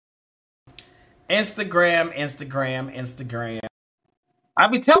Instagram, Instagram, Instagram. I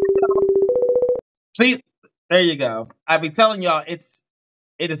be telling y'all. See, there you go. I be telling y'all it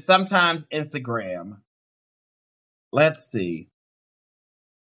is sometimes Instagram. Let's see.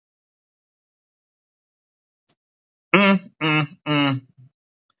 Mm.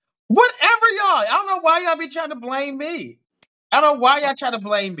 Whatever, y'all. I don't know why y'all be trying to blame me. I don't know why y'all try to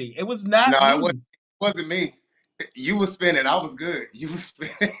blame me. It was No, not it me. wasn't me. You was spinning. I was good. You was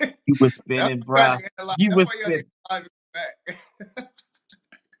spinning. You was That's spinning, why you bruh. end the live. You That's was why you end spinning. the live back.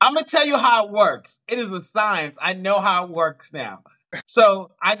 I'm gonna tell you how it works. It is a science. I know how it works now.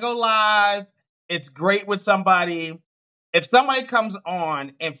 So I go live. It's great with somebody. If somebody comes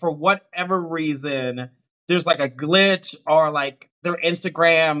on and for whatever reason there's like a glitch or like their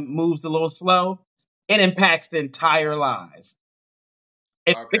Instagram moves a little slow, it impacts the entire live.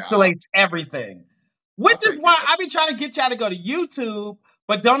 It Okay, pixelates everything. Which I'll is take why it. I be trying to get y'all to go to YouTube,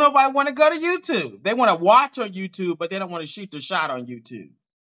 but don't nobody want to go to YouTube. They want to watch on YouTube, but they don't want to shoot the shot on YouTube.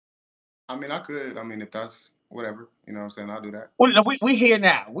 I mean, I could. I mean, if that's whatever, you know what I'm saying, I'll do that. Well, no, we here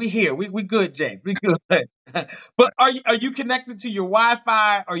now. We here. We good, James. We good. But are you connected to your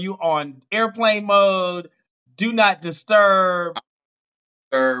Wi-Fi? Are you on airplane mode? Do not disturb.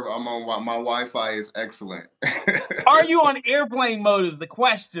 Sir, I'm on my Wi-Fi is excellent. Are you on airplane mode? Is the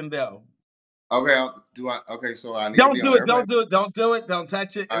question though. Okay, do I? Okay, so I need to Don't be do on it. airplane. Don't do it. Don't do it. Don't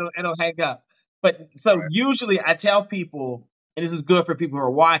touch it. All right, It'll hang up. But all so right. usually I tell people, and this is good for people who are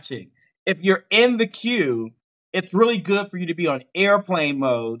watching. If you're in the queue, it's really good for you to be on airplane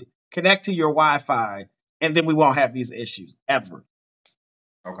mode, connect to your Wi-Fi, and then we won't have these issues ever.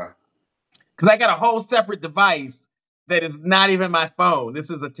 Okay. Because I got a whole separate device that is not even my phone. This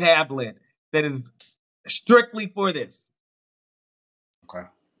is a tablet that is strictly for this. Okay.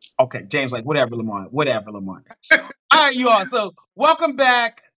 Okay, James, like whatever, Lamont. Whatever, Lamont. All right, you all. So welcome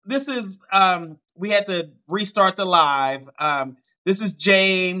back. This is we had to restart the live. This is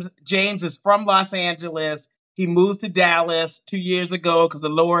James. James is from Los Angeles. He moved to Dallas 2 years ago because the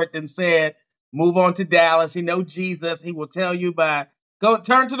Lord then said, move on to Dallas. He know Jesus. He will tell you by go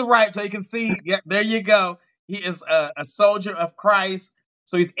turn to the right so you can see. Yeah, there you go. He is a soldier of Christ.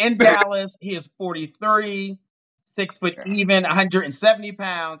 So he's in Dallas. He is 43, 6 foot Yeah, even, 170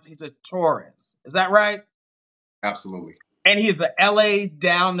 pounds. He's a Taurus. Is that right? absolutely. And he's a LA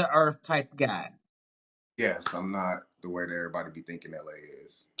down to earth type guy. Yes, I'm not the way that everybody be thinking LA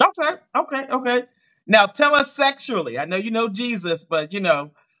is. Okay. Now tell us sexually. I know you know Jesus, but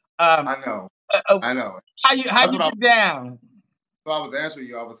um, I know. uh, uh, I know. how That's you what I. get down? So I was answering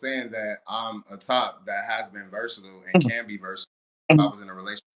you. I was saying that I'm a top that has been versatile and can be versatile. If I was in a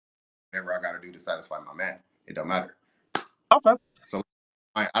relationship, whatever I got to do to satisfy my man, it don't matter. Okay. So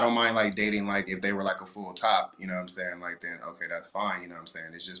I don't mind like dating like if they were like a full top, you know what I'm saying? Like then okay, that's fine, you know what I'm saying?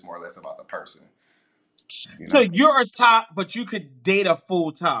 It's just more or less about the person, you So know? you're a top, but you could date a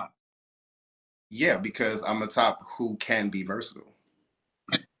full top. Yeah, because I'm a top who can be versatile.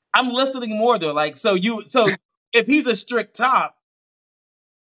 I'm listening more though. Like so if he's a strict top,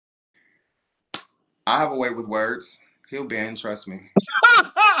 I have a way with words. He'll bend, trust me.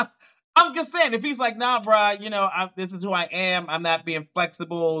 I'm just saying if he's like, nah, bro, this is who I am. I'm not being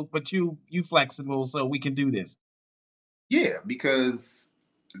flexible, but you flexible, so we can do this. Yeah, because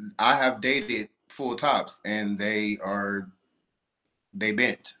I have dated full tops and they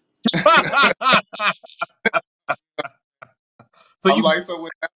bent. So I'm you like, so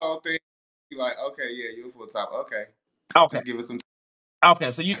with that whole thing, you like, okay, yeah, you're a full top. Okay. okay? Just give it some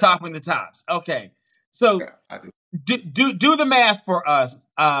Okay, so you topping the tops. Okay, so yeah, I do. do the math for us.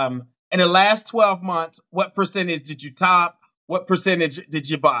 In the last 12 months, what percentage did you top? What percentage did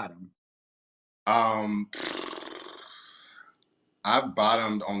you bottom? Um I've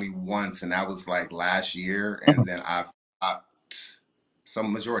bottomed only once, and that was like last year, and then I've topped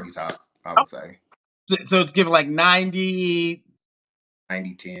some majority top, I Oh, would say so it's given like 90,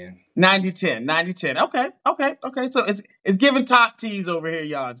 90-10. 90, 10, 90, 10. Okay. So it's giving top T's over here,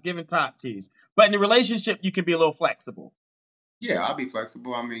 y'all. It's giving top T's. But in the relationship, you can be a little flexible. Yeah, I'll be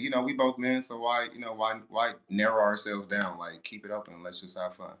flexible. I mean, we both men, so why narrow ourselves down? Like, keep it open. Let's just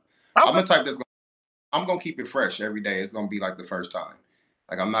have fun. I'm Okay. the type I'm gonna keep it fresh every day. It's gonna be like the first time.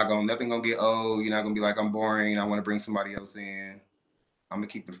 Like, I'm not gonna nothing gonna get old. You're not gonna be like I'm boring. I want to bring somebody else in. I'm gonna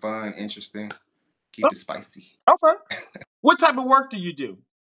keep it fun, interesting, keep it spicy. Okay. What type of work do you do?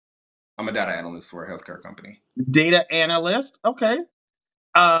 I'm a data analyst for a healthcare company. Data analyst. Okay.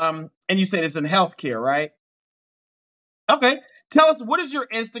 And you said it's in healthcare, right? Okay. Tell us what is your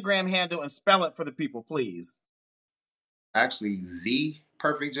Instagram handle and spell it for the people, please. Actually, the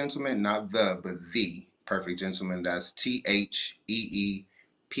perfect gentleman, not the, but the perfect gentleman. That's TheEE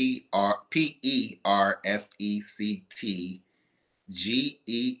PerfectGentleman.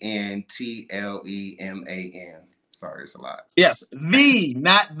 Sorry, it's a lot. Yes, the,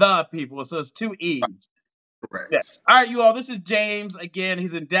 not the people. So it's two E's. Correct. Yes. All right, you all. This is James. Again,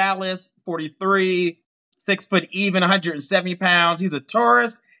 he's in Dallas, 43, 6 foot even, 170 pounds. He's a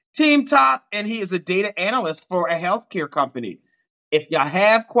tourist, team top, and he is a data analyst for a healthcare company. If y'all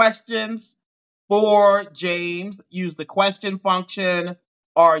have questions for James, use the question function,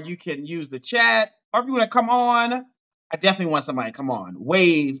 or you can use the chat. Or if you want to come on, I definitely want somebody to come on.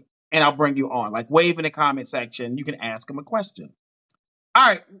 Wave, and I'll bring you on. Like, wave in the comment section. You can ask him a question. All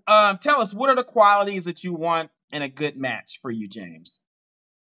right. Tell us, what are the qualities that you want in a good match for you, James?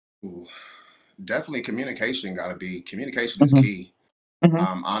 Ooh, definitely communication communication is Mhm. key.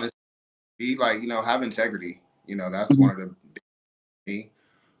 Mhm. Honestly, be like, have integrity. That's Mhm. one of the big key.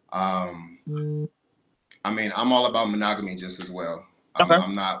 Um, I mean, I'm all about monogamy just as well. I'm, Okay.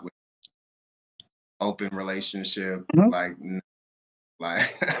 I'm not with open relationship, Mhm. like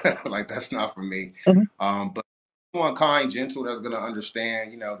like that's not for me. Mhm. But someone kind, gentle, that's gonna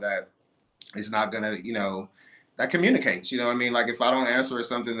understand, that it's not gonna, that communicates. You know what I mean? Like if I don't answer or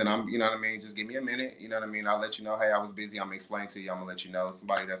something, then I'm, you know what I mean. Just give me a minute. You know what I mean? I'll let you know. Hey, I was busy. I'm gonna explain to you. I'm gonna let you know.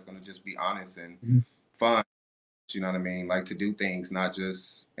 Somebody that's gonna just be honest and Mhm. fun. You know what I mean? Like to do things, not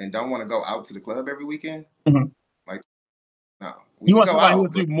just and don't want to go out to the club every weekend. Mhm. Like no, we You can want go somebody who will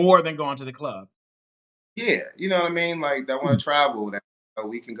out, do but more than going to the club. yeah, you know what I mean. Like that want Mhm. to travel. That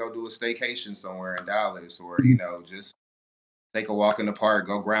we can go do a staycation somewhere in Dallas, or Mhm. just take a walk in the park,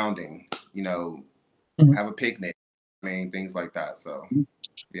 go grounding. Mhm. Have a picnic. I mean, things like that. So Mhm.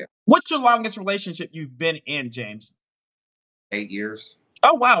 yeah, What's your longest relationship you've been in, James? 8 years.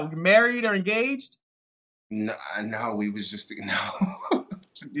 Oh, wow. You married or engaged? No, no, we was just no.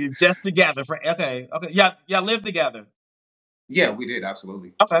 You just together for okay. Okay. Y'all live together. Yeah, we did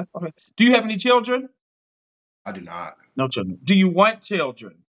absolutely. Okay. Okay. Do you have any children? I do not. No children. Do you want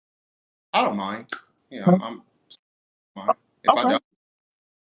children? I don't mind. Yeah, Okay. I'm fine. If I Okay.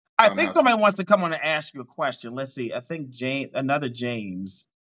 I don't think have to. somebody wants to come on and ask you a question. Let's see. I think another James.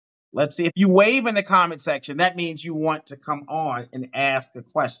 Let's see. If you wave in the comment section, that means you want to come on and ask a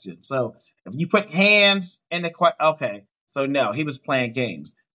question. So if you put hands in the okay. So no, he was playing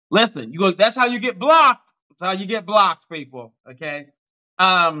games. Listen, you go. That's how you get blocked. That's how you get blocked, people. Okay.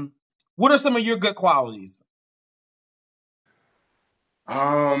 Um, what are some of your good qualities?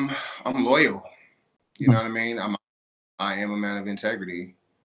 Um, I'm loyal. You know Mhm. what I mean? I am a man of integrity.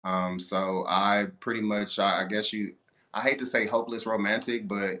 So I pretty much, I guess I hate to say hopeless romantic,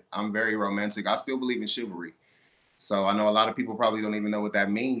 but I'm very romantic. I still believe in chivalry. So I know a lot of people probably don't even know what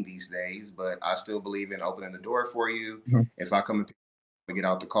that means these days, but I still believe in opening the door for you. Mhm. If I come to get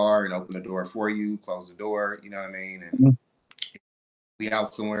out the car and open the door for you, close the door, you know what I mean? And Mhm. we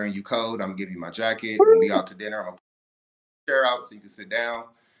out somewhere and you cold, I'm gonna give you my jacket. When we out to dinner, I'm gonna put a chair out so you can sit down.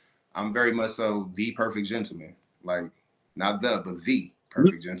 I'm very much so the perfect gentleman. Like not the, but the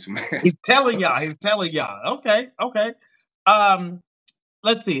perfect gentleman. He's telling y'all. He's telling y'all. Okay. Okay. Um,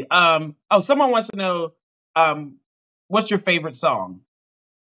 let's see. Oh, someone wants to know. Um, what's your favorite song?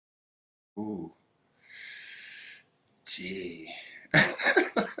 Ooh, gee.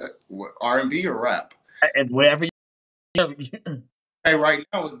 What, R&B or rap? And wherever you. Hey, right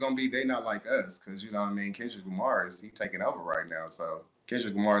now it's gonna be They Not Like Us, because you know what I mean. Kendrick Lamar is he taking over right now. So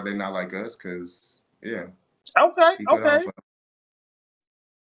Kendrick Lamar, They Not Like Us, because yeah, Okay. he put on Okay. for.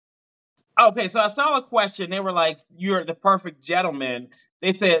 Okay. So I saw a question. They were like, "You're the perfect gentleman."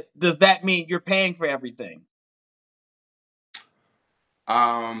 They said, "Does that mean you're paying for everything?"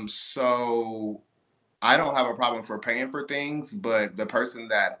 So I don't have a problem for paying for things, but the person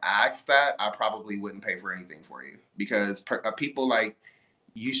that asked that, I probably wouldn't pay for anything for you because people like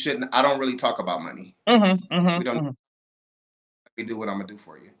you shouldn't. I don't really talk about money. Mm-hmm. We Mm-hmm. don't. Mm-hmm. Let me do what I'm gonna do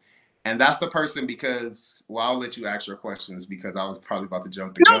for you. And that's the person because well, I'll let you ask your questions because I was probably about to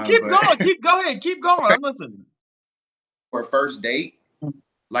jump the No, gun, keep but going. Go ahead. Keep going. I'm listening. for a first date,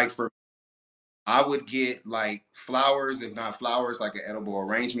 like for I would get like flowers, if not flowers, like an edible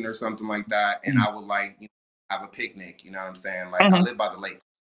arrangement or something like that, and I would like have a picnic. You know what I'm saying? Like I Mm-hmm. live by the lake.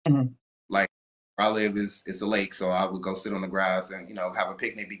 Mm-hmm. Like where I live is it's a lake, so I would go sit on the grass and have a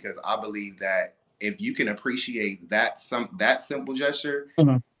picnic because I believe that if you can appreciate that simple gesture,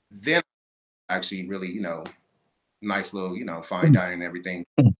 Mm-hmm. then actually really nice little fine Mm-hmm. dining and everything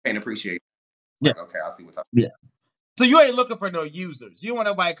can appreciate. Yeah. Like okay, I see what's up. Yeah. So you ain't looking for no users. You want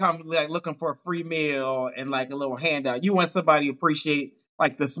nobody come like looking for a free meal and like a little handout. You want somebody to appreciate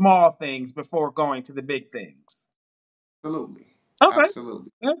like the small things before going to the big things. Absolutely, Okay.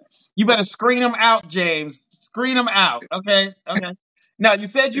 absolutely. Yeah. You better screen them out, James. Screen them out. Okay. Okay. Now you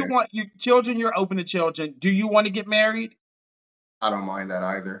said you Yeah, want you children. You're open to children. Do you want to get married? I don't mind that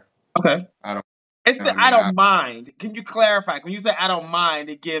either. Okay. I don't. It's You know the what I I mean? don't mind. Can you clarify? When you say I don't mind,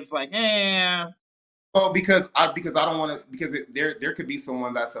 it gives like, Well, because I don't want to because there could be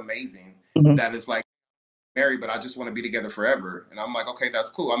someone that's amazing Mhm, that is like married, but I just want to be together forever, and I'm like, okay, that's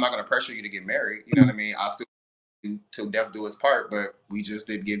cool. I'm not going to pressure you to get married. You know mhm, what I mean? I still do till death do us part, but we just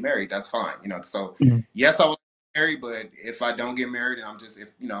did get married. That's fine. You know, so mhm. yes, I will get married, but if I don't get married and I'm just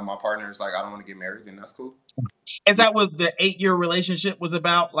if my partner is like I don't want to get married, then that's cool. Is that what the 8 year relationship was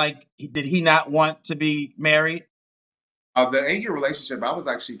about? Like, did he not want to be married? The 8 year relationship, I was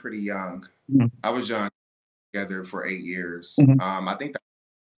actually pretty young. Mhm, I was young together for 8 years. mhm. I think that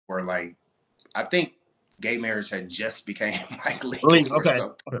were like I think gay marriage had just became like legal Legal. or Okay.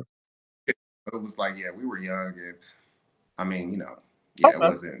 something. Okay. It was like, yeah, we were young, and I mean, yeah, it Okay.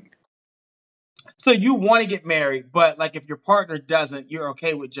 wasn't. So you want to get married, but like if your partner doesn't, you're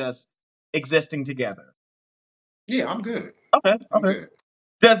okay with just existing together. Yeah, I'm good. Okay. I'm Okay. good.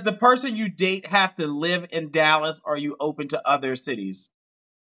 Does the person you date have to live in Dallas, or are you open to other cities?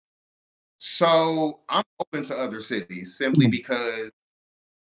 So I'm open to other cities simply Mhm, because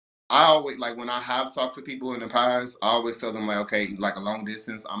I always like when I have talked to people in the past, I always tell them like, okay, like a long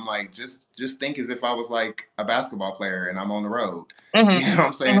distance, I'm like, just think as if I was like a basketball player and I'm on the road. mhm, You know what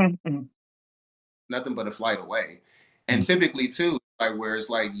I'm saying? mhm, mhm, Nothing but a flight away. And mhm, typically too, like where it's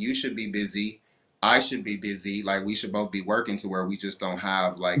like you should be busy, I should be busy, like we should both be working to where we just don't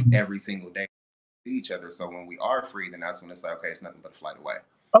have like mhm. every single day to see each other. So when we are free, then that's when it's like, okay, it's nothing but a flight away.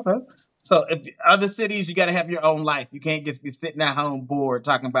 Okay. So if other cities, you got to have your own life. You can't just be sitting at home bored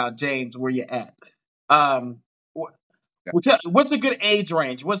talking about James where you at. Um, wh- Yeah. what's a good age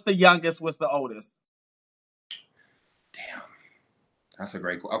range? What's the youngest? What's the oldest? Damn. That's a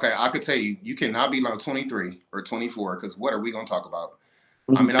great question. Okay, I could tell you, you cannot be like 23 or 24 because what are we gonna talk about?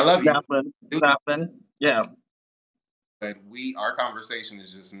 I Mhm. mean, I love you, Nothing. dude, Nothing. Yeah. but our conversation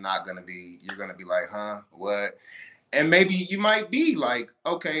is just not gonna be. You're gonna be like, huh, what? And maybe you might be like,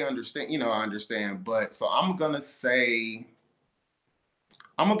 okay, understand. I understand. But so I'm gonna say,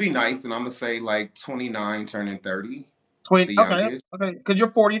 I'm gonna be nice, and I'm gonna say like 29, turning 30, 20. the Okay. youngest. Okay. Because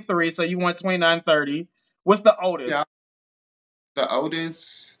you're 43, so you want 29, 30. What's the oldest? Yeah, the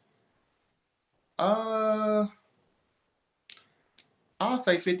oldest. Uh, I'll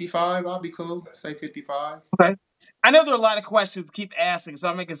say 55. I'll be cool. Say 55. Okay. I know there are a lot of questions to keep asking, so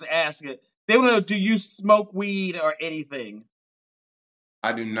I'm going to ask it. They want to know, do you smoke weed or anything?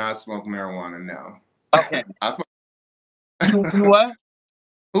 I do not smoke marijuana now. Okay. I smoke You what?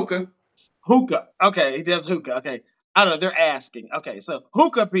 hookah. Hookah. Okay, he does hookah. Okay. I don't know. They're asking. Okay, so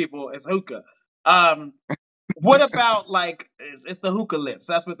hookah people is hookah. Um, what about like it's the hookah lips?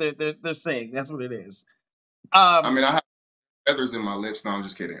 That's what they're saying. That's what it is. I Um, mean, I have feathers in my lips. No, I'm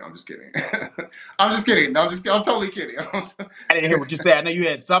just kidding. I'm just kidding. I'm just kidding. No, I'm totally kidding. I didn't hear what you said. I know you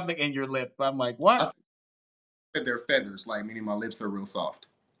had something in your lip. But I'm like, I what? said they're feathers, like meaning my lips are real soft.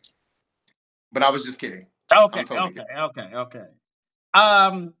 But I was just kidding. Okay, I'm totally kidding. okay, okay,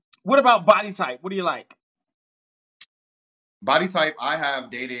 okay. What about body type? What do you like? Body type, I have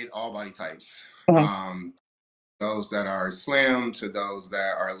dated all body types. Mhm, Um, those that are slim to those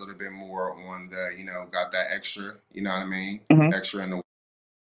that are a little bit more on the, got that extra, you know what I mean? mhm, Extra in the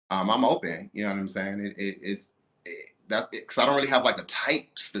I'm open. You know what I'm saying? It's that because I don't really have like a type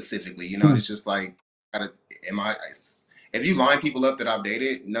specifically. mhm. It's just like, gotta, am I? If you line people up that I've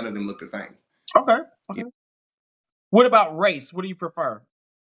dated, none of them look the same. Okay, You okay. What about race? What do you prefer?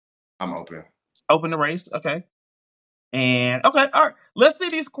 I'm open. Open to race. Okay. And okay, all right. Let's see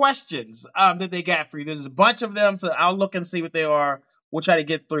these questions that they got for you. There's a bunch of them, so I'll look and see what they are. We'll try to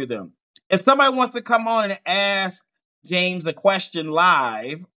get through them. If somebody wants to come on and ask James a question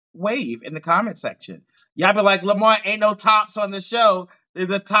live, wave in the comment section. Y'all be like, Lamont, ain't no tops on the show. There's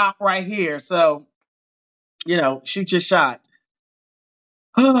a top right here. So, shoot your shot.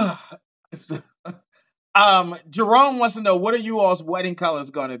 Jerome wants to know, what are you all's wedding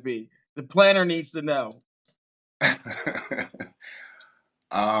colors going to be? The planner needs to know.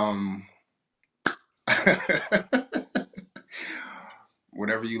 um,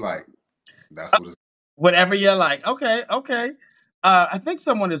 whatever you like. That's what it's. Whatever you like. Okay, okay. I think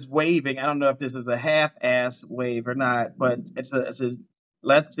someone is waving. I don't know if this is a half-ass wave or not, but it's a.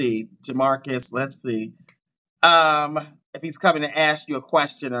 Let's see, Jamarcus. Let's see. If he's coming to ask you a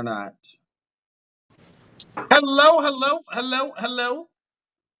question or not. Hello, hello, hello, hello.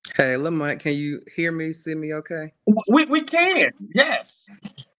 Hey, Lamont, can you hear me, see me okay? We can. Yes.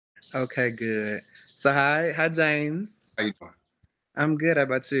 Okay, good. So hi James. How you doing? I'm good. How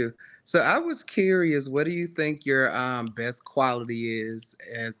about you? So I was curious, what do you think your best quality is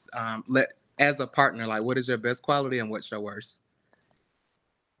as a partner? Like, what is your best quality and what's your worst?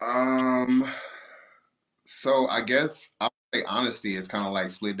 Um, so I guess I would say honesty is kind of like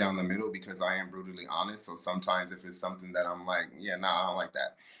split down the middle because I am brutally honest. So sometimes if it's something that I'm like, yeah, nah, I don't like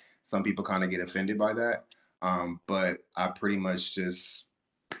that. Some people kind of get offended by that. But I pretty much just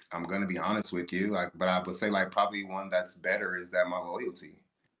I'm gonna be honest with you. Like, but I would say like probably one that's better is that my loyalty.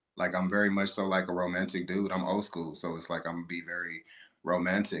 Like I'm very much so like a romantic dude. I'm old school, so it's like I'm gonna be very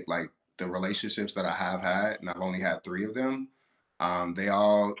romantic. Like the relationships that I have had, and I've only had three of them. They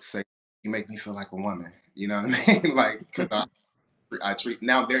all say you make me feel like a woman. You know what I mean? Like because I treat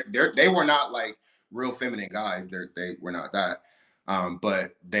now they were not like real feminine guys. They were not that.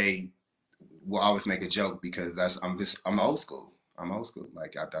 But they will always make a joke because I'm old school. I'm old school.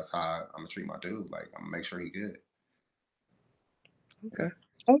 Like that's how I'm gonna treat my dude. Like I'm gonna make sure he good. Yeah. Okay.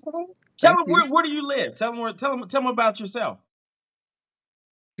 Okay. Tell Thank them you. where do you live? Tell them about yourself.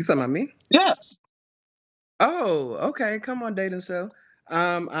 You talking about me? Yes. Oh, okay. Come on, dating show.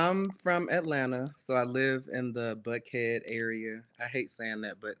 I'm from Atlanta, so I live in the Buckhead area. I hate saying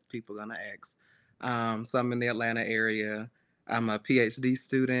that, but people gonna ask. So I'm in the Atlanta area. I'm a PhD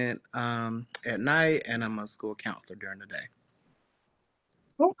student at night, and I'm a school counselor during the day.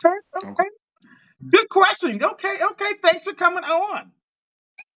 Okay. Okay. Okay. Good question. Okay. Okay. Thanks for coming on.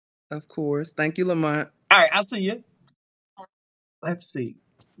 Of course. Thank you, Lamont. All right. I'll see you. Let's see.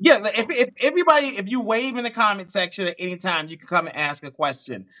 Yeah, if everybody, if you wave in the comment section at any time, you can come and ask a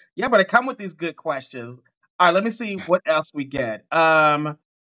question. Yeah, but come with these good questions. All right, let me see what else we get.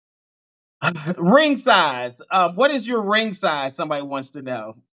 Ring size. What is your ring size? Somebody wants to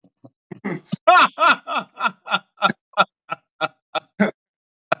know.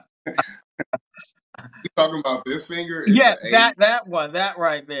 You talking about this finger? It's Yeah, an eight, that one, that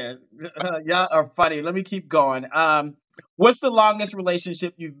right there. Y'all are funny. Let me keep going. What's the longest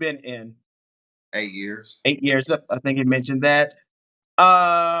relationship you've been in? 8 years. 8 years. I think you mentioned that.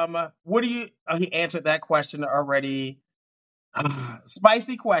 What do you? Oh, he answered that question already.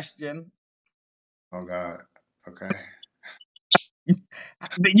 Spicy question. Oh God. Okay.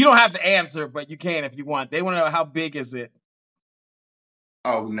 You don't have to answer, but you can if you want. They want to know how big is it.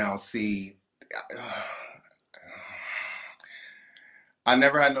 Oh, now see, I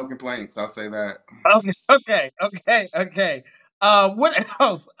never had no complaints. I'll say that. Okay, okay, okay, okay. What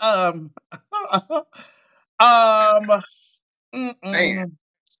else? Um, Man, mm-mm.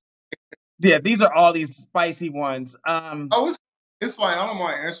 Yeah, these are all these spicy ones. oh, it's fine. I don't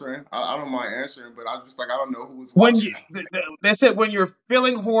mind answering. I don't mind answering, but I just like I don't know who was When watching. you they said when you're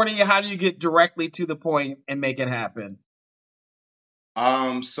feeling horny, how do you get directly to the point and make it happen?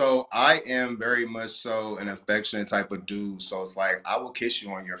 So I am very much so an affectionate type of dude. So it's like I will kiss you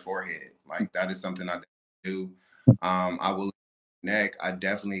on your forehead. Like that is something I do. I will neck. I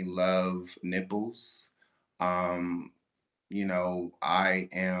definitely love nipples. Um, I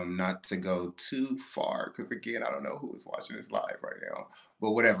am not to go too far because again, I don't know who is watching this live right now,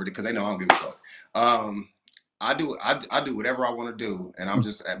 but whatever, because they know I don't give a fuck. Um, I do whatever I want to do, and I'm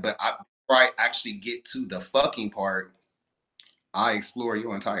just, before I actually get to the fucking part, I explore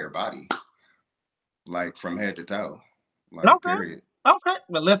your entire body, like from head to toe, like Okay, period. okay.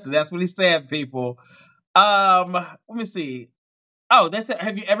 But listen, that's what he said, people. Let me see. Oh, that's it.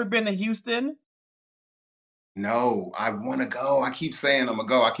 Have you ever been to Houston? No, I want to go. I keep saying I'm gonna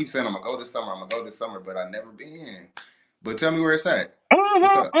go. I keep saying I'm gonna go this summer. I'm gonna go this summer, but I never been. But tell me where it's at.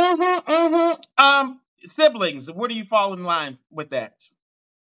 What's up? Siblings. Where do you fall in line with that?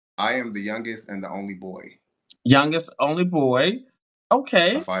 I am the youngest and the only boy. Youngest, only boy. A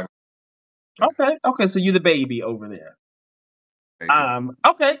Okay, five. Yeah, okay, okay. So you're the baby over there. baby.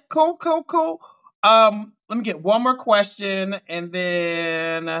 Okay, cool, cool, cool. Let me get one more question, and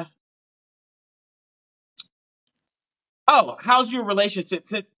then oh, how's your relationship?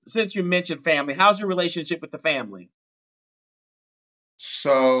 Since you mentioned family, how's your relationship with the family?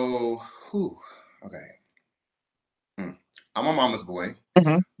 So, whew, okay. Mm. I'm a mama's boy,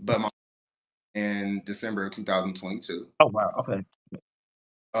 Hmm. but my in December of 2022. Oh wow. Okay.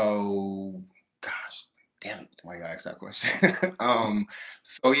 Oh gosh, damn it! Why you ask that question?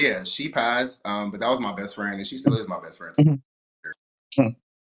 So yeah, she passed. But that was my best friend, and she still is my best friend. Mhm.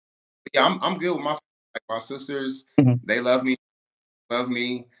 Yeah, I'm good with my sisters. Mhm. They love me, love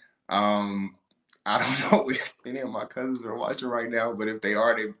me. Um, I don't know if any of my cousins are watching right now, but if they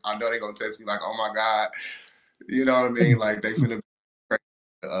are, I know they're gonna text me like, "Oh my god," you know what I mean? Like they finna.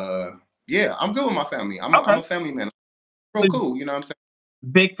 Uh, yeah, I'm good with my family. I'm Okay. a family man. So Real cool. You know what I'm saying?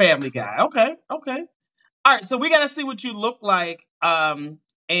 big family guy. Okay. Okay. All right. So we got to see what you look like.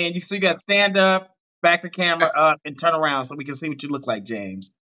 And you got to stand up, back the camera up, and turn around so we can see what you look like,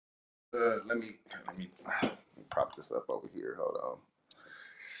 James. Let me prop this up over here. Hold on.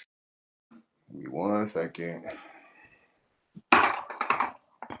 Give me 1 second.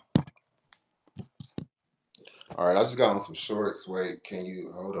 All right, I just got on some shorts. Wait, can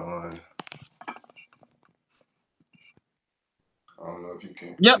you hold on? I don't know if you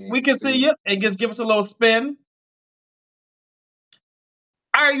can. Yep, Can we you can see you. And just give us a little spin.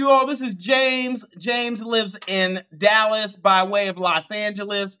 All right, you all, this is James. James lives in Dallas by way of Los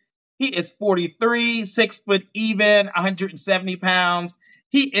Angeles. He is 43, 6 foot even, 170 pounds.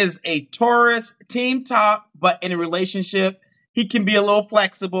 He is a Taurus, team top, but in a relationship, he can be a little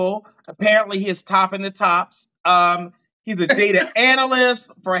flexible. Apparently, he is topping the tops. He's a data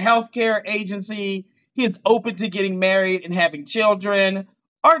analyst for a healthcare agency. He is open to getting married and having children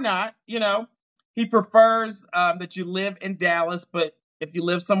or not, He prefers that you live in Dallas, but if you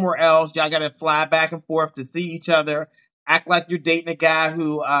live somewhere else, y'all got to fly back and forth to see each other. Act like you're dating a guy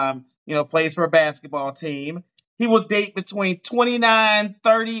who, plays for a basketball team. He will date between 29,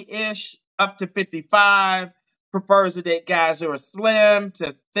 30-ish, up to 55. Prefers to date guys who are slim,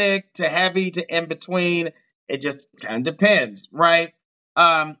 to thick, to heavy, to in between. It just kind of depends, right?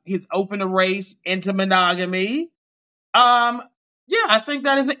 He's open to race, into monogamy. Yeah, I think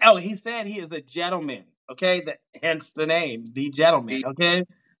that is it. Oh, he said he is a gentleman. Okay, hence the name, the gentleman.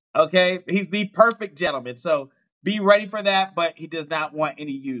 Okay, he's the perfect gentleman. So be ready for that. But he does not want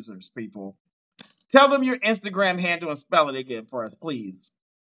any users. People, tell them your Instagram handle and spell it again for us, please.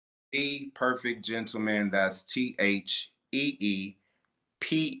 The perfect gentleman. That's ThePerfectGentleman.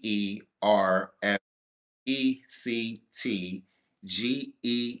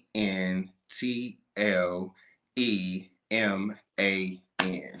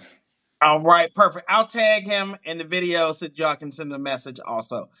 All right, perfect. I'll tag him in the video so y'all can send a message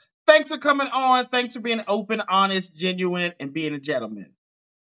also. Thanks for coming on. Thanks for being open, honest, genuine, and being a gentleman.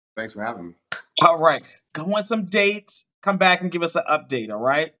 Thanks for having me. All right. Go on some dates. Come back and give us an update, all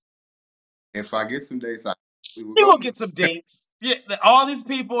right? If I get some dates, you will get some dates. Yeah, all these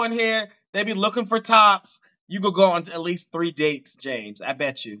people in here, they be looking for tops. You could go on to at least 3 dates, James. I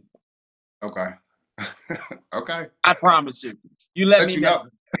bet you. Okay. Okay. I promise you. You let me know.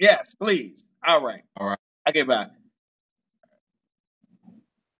 Yes, please. All right. All right. Okay, bye.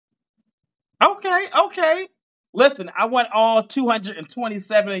 Okay. Listen, I want all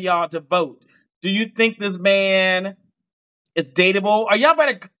 227 of y'all to vote. Do you think this man is dateable? Or y'all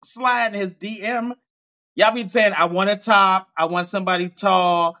better slide in his DM? Y'all be saying, I want a top. I want somebody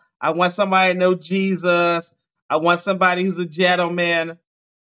tall. I want somebody to know Jesus. I want somebody who's a gentleman.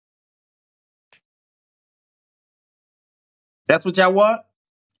 That's what y'all want?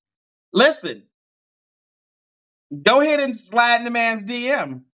 Listen. Go ahead and slide in the man's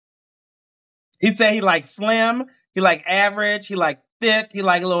DM. He said he like slim. He like average. He like thick. He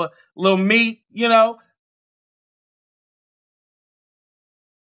like a little meat,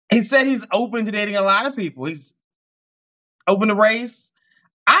 He said he's open to dating a lot of people. He's open to race.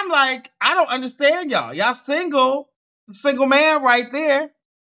 I'm like, I don't understand y'all. Y'all single. Single man right there.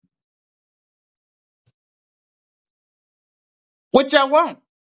 What y'all want?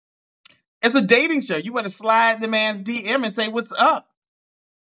 It's a dating show. You want to slide in the man's DM and say, what's up?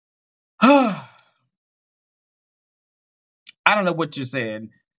 I don't know what you're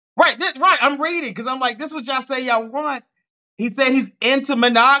saying. Right. I'm reading because I'm like, this is what y'all say y'all want. He said he's into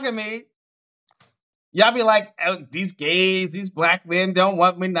monogamy. Y'all be like, oh, these gays, these black men don't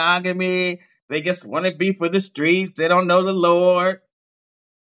want monogamy. They just want to be for the streets. They don't know the Lord.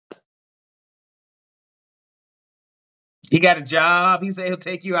 He got a job. He said he'll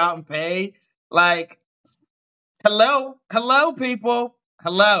take you out and pay. Like, hello, people.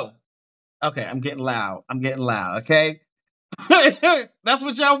 Hello. Okay, I'm getting loud. Okay? That's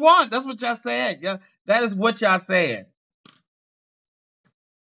what y'all want. That's what y'all saying. Yeah, that is what y'all saying.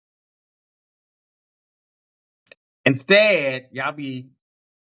 Instead, y'all be,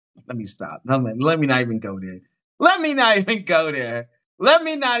 let me stop. Let me not even go there.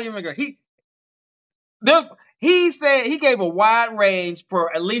 He said he gave a wide range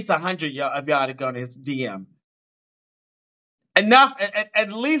for at least 100 of y'all to go in his DM. Enough,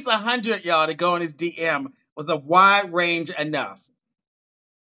 at least 100 y'all to go in his DM was a wide range enough.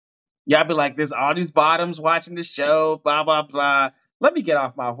 Y'all be like, there's all these bottoms watching the show, blah, blah, blah. Let me get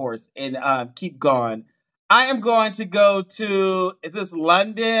off my horse and keep going. I am going to go to, is this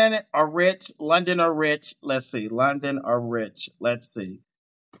London or Rich? London or Rich? Let's see. London or Rich? Let's see.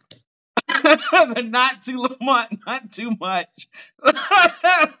 Not too Lamont, not too much.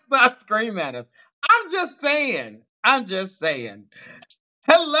 Stop screaming at us. I'm just saying.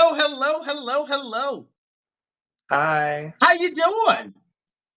 Hello, hello, hello, hello. Hi. How you doing?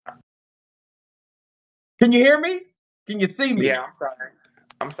 Can you hear me? Can you see me? Yeah, I'm sorry.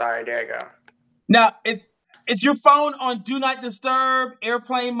 I'm sorry. There you go. Now, it's your phone on do not disturb,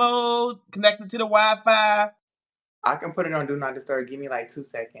 airplane mode, connected to the Wi-Fi. I can put it on Do Not Disturb. Give me like 2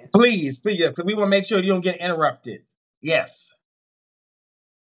 seconds. Please, please, yes, 'cause we want to make sure you don't get interrupted. Yes.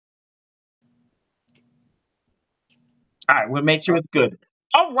 All right, we'll make sure it's good.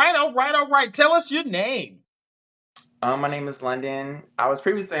 All right, all right, all right. Tell us your name. My name is London. I was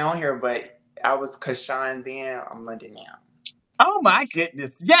previously on here, but I was Kashawn then. I'm London now. Oh my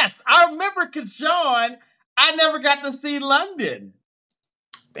goodness. Yes, I remember Kashawn. I never got to see London.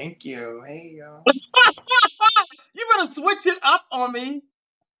 Thank you. Hey, y'all. You better switch it up on me.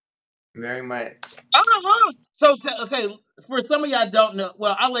 Very much. Uh-huh. So, okay, for some of y'all don't know,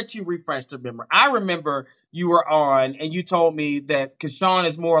 well, I'll let you refresh the memory. I remember you were on and you told me that Kashawn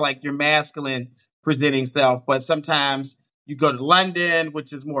is more like your masculine presenting self, but sometimes you go to London,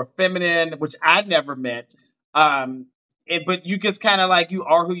 which is more feminine, which I never met. Um, but you just kind of like you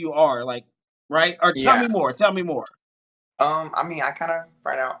are who you are, like, right? Or tell me Yeah. more. Tell me more. I mean, I kind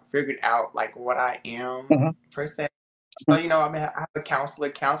of figured out like what I am Mhm. per se. So, I mean, I have a counselor.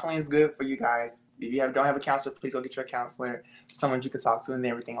 Counseling is good for you guys. If you don't have a counselor, please go get your counselor, someone you can talk to, and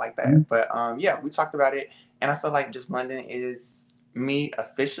everything like Mhm. that. But yeah, we talked about it, and I feel like just London is me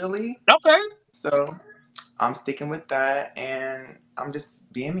officially. Okay. So I'm sticking with that, and I'm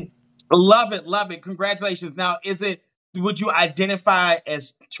just being me. Love it. Love it. Congratulations. Now, would you identify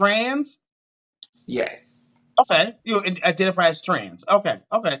as trans? Yes. Okay, you identify as trans. Okay,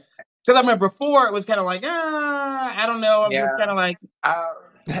 okay. Because I remember before it was kind of like, I don't know. I'm just Yeah. kind of like, I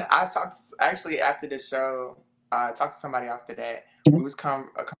I talked actually after the show. I talked to somebody after that. We was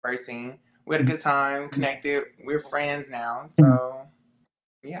conversing. We had a good time, connected. We're friends now, so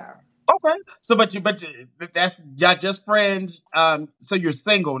yeah. okay. So, that's y'all just friends. So you're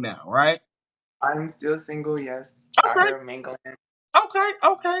single now, right? I'm still single, yes. Out Okay, here mingling. okay,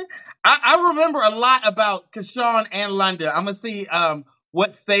 okay. I remember a lot about Kashawn and London. I'm gonna see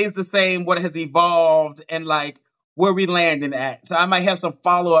what stays the same, what has evolved, and like where we landing at. So I might have some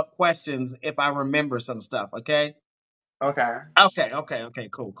follow up questions if I remember some stuff. Okay. Okay. Okay, okay, okay,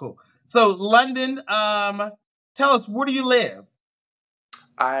 cool, cool. So London, tell us where do you live?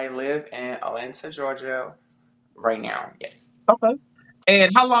 I live in Atlanta, Georgia right now, yes. Okay.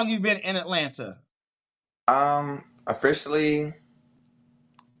 And how long you been in Atlanta? Officially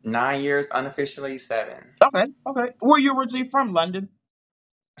 9 years, unofficially 7. Okay, okay. Where you originally from, London?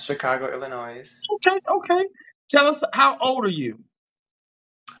 Chicago, Illinois. Okay, okay. Tell us how old are you?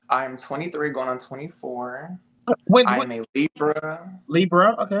 I'm 23 going on 24. When I what am a Libra.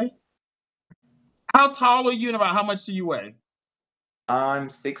 Libra, okay. How tall are you and about how much do you weigh? I'm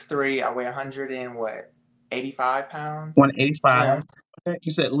 6'3". I weigh 100 and what? 85 pounds. 185. Slim. Okay.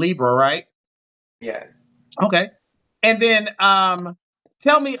 You said Libra, right? Yes. Okay. And then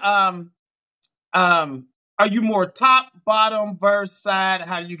tell me um are you more top, bottom, verse, side?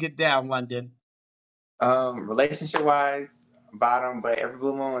 How do you get down, London? Relationship wise, bottom, but every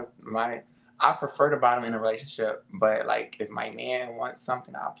blue moon, I prefer the bottom in a relationship. But like, if my man wants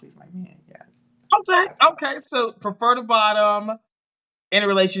something, I'll please my man. Yes, Okay, that's how. okay. So prefer the bottom in a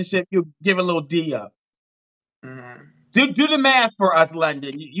relationship. You give a little D up. Hmm. Do the math for us,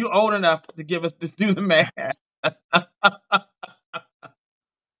 London. You old enough to give us to do the math.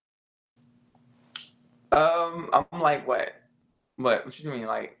 I'm like what? What you mean?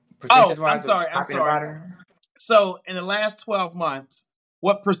 Like Oh, percentage I'm wise of sorry. I'm top and the sorry. bottom? So in the last 12 months,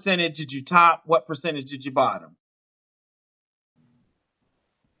 what percentage did you top? What percentage did you bottom?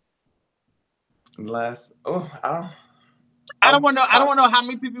 Less. Oh, I don't I'm want to know. I don't top. want to know how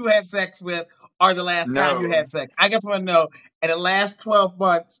many people you had sex with or the last time you No, had sex. I just want to know in the last 12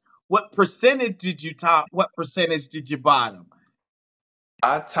 months, what percentage did you top? What percentage did you bottom?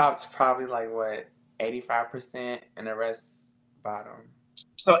 I topped probably like what 85%, and the rest bottom.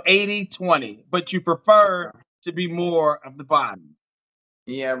 So 80-20, but you prefer to be more of the bottom.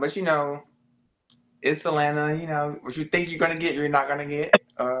 Yeah, but it's Atlanta. What you think you're gonna get, you're not gonna get.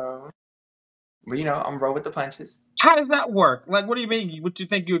 But I'm roll with the punches. How does that work? Like, what do you mean? What you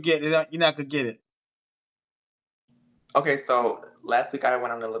think you'll get? You're not gonna get it. Okay, so last week I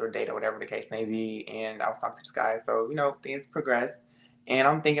went on a little date or whatever the case may be, and I was talking to this guy. So things progressed, and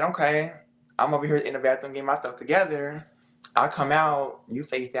I'm thinking, okay, I'm over here in the bathroom getting myself together. I come out, you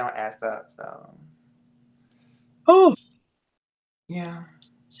face down, ass up. So Oh, yeah.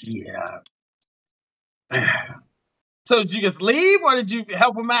 yeah. So did you just leave, or did you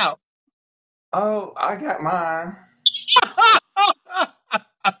help him out? Oh, I got mine.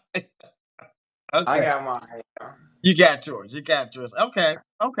 I Okay. got mine. You got yours. You got yours. Okay.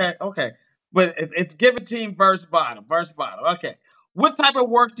 Okay. Okay. But it's given team versus bottom. Versus bottom. Okay. What type of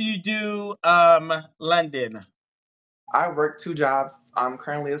work do you do, London? I work two jobs. I'm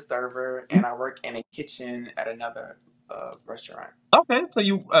currently a server, and I work in a kitchen at another restaurant. Okay. So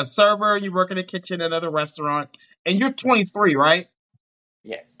you a server, you work in a kitchen at another restaurant, and you're 23, right?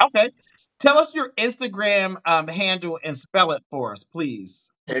 Yes. Okay. Tell us your Instagram handle and spell it for us,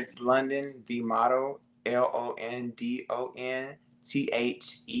 please. It's London the model. LondonTheodel.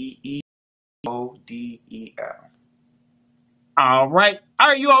 All right. All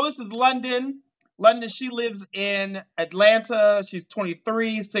right, you all. This is London. London, she lives in Atlanta. She's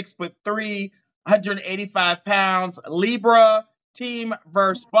 23, 6'3", 185 pounds. Libra, team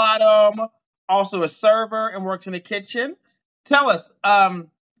versus bottom. Also a server and works in the kitchen. Tell us,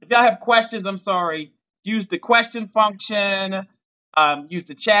 if y'all have questions, I'm sorry, use the question function. Use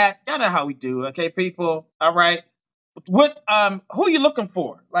the chat. Y'all know how we do, okay, people? All right. What who are you looking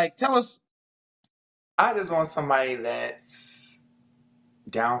for? Like, tell us. I just want somebody that's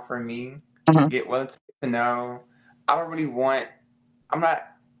down for me, Mhm. get willing to know. I don't really want. I'm not.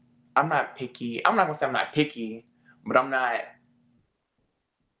 I'm not picky. I'm not gonna say I'm not picky, but I'm not.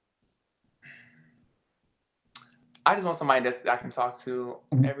 I just want somebody that I can talk to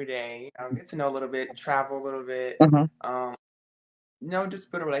Mhm. every day. Get to know a little bit, travel a little bit. Mhm. Um,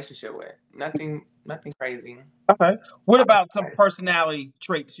 just build a relationship with. Nothing. Nothing crazy. Okay. What about some I, personality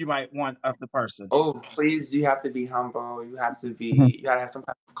traits you might want of the person? Oh, please, you have to be humble. You have to Mhm. be, you gotta have some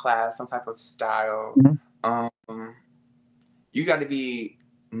type of class, some type of style. Mhm. Um, you gotta be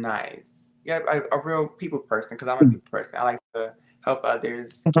nice. Yeah, a real people person, because I'm a people person. I like to help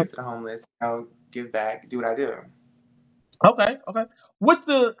others, Mhm. give to the homeless, give back, do what I do. Okay. Okay.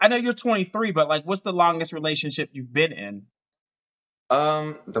 I know you're 23, but like, what's the longest relationship you've been in?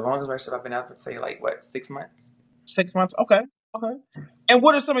 The longest relationship I've been out, I'd say like what, 6 months? 6 months. Okay. Okay. And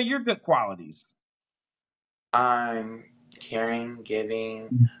what are some of your good qualities? I'm caring,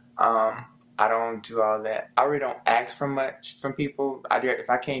 giving. Um, I don't do all that. I really don't ask for much from people. I do if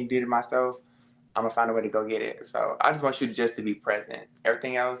I can't do it myself, I'm gonna find a way to go get it. So I just want you just to be present.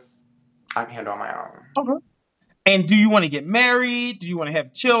 Everything else, I can handle on my own. Okay. And do you want to get married? Do you want to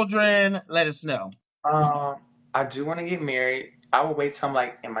have children? Let us know. Um, I do want to get married. I will wait till I'm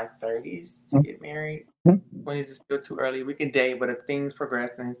like in my 30s to get married. 20s is still too early. We can date, but if things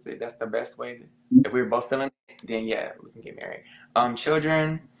progress and that's the best way. If we're both feeling it, then yeah, we can get married.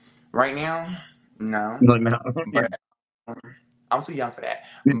 Children, right now, no, No, no. Yeah. but um, I'm too young for that.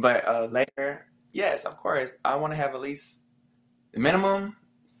 But later, yes, of course, I want to have at least minimum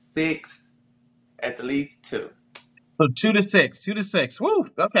six, at the least two. So 2 to 6, 2 to 6. Woo.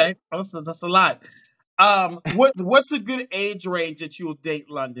 Okay. That's a lot. What's a good age range that you'll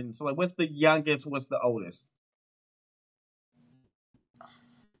date, London? So like, what's the youngest? What's the oldest?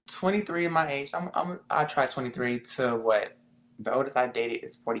 23 in my age. I try 23 to what? The oldest I dated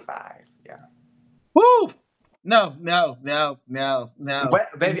is 45. Yeah. Woo! No, no, no, no, no.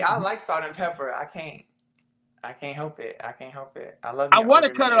 What, baby? I like salt and pepper. I can't. I can't help it. I can't help it. I love I me an want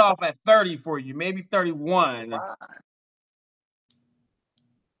to older cut man. it off at 30 for you, maybe 31. Why?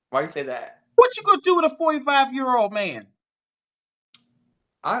 Why you say that? What you gonna do with a 45-year-old man?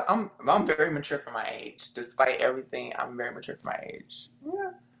 I'm very mature for my age. Despite everything, I'm very mature for my age.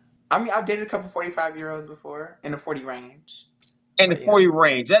 Yeah. I mean, I've dated a couple 45-year-olds before in the 40 range. In the But yeah. 40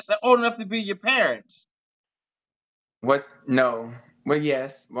 range. That's old enough to be your parents. What? No. Well,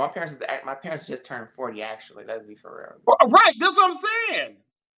 yes. Well, my parents just turned 40. Actually, let's be for Right, that's what I'm saying.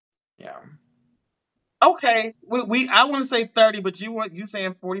 real. Yeah. Okay. We I want to say 30, but you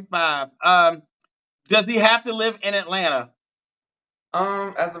saying 45. Does he have to live in Atlanta?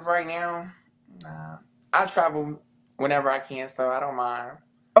 As of right now, nah. I travel whenever I can, so I don't mind.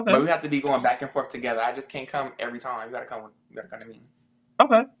 Okay. But we have to be going back and forth together. I just can't come every time. You gotta come to me.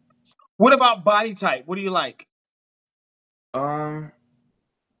 Okay. What about body type? What do you like? Um,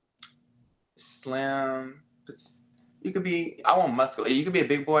 Slim. You could be. I want muscular. You could be a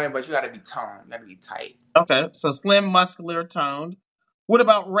big boy, but you gotta be toned. You gotta be tight. Okay. So slim, muscular, toned. What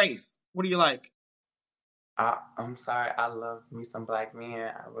about race? What do you like? I'm sorry. I love me some black men.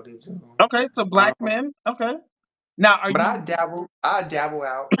 I really do. Okay, so Um, black men. Okay. Now, are but you? I dabble. I dabble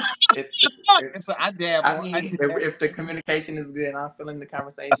out. If So I I dabble. I mean, dabble. if the communication is good and I'm feeling the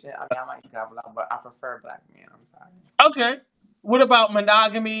conversation, I mean, I might dabble out, but I prefer black men. I'm sorry. Okay. What about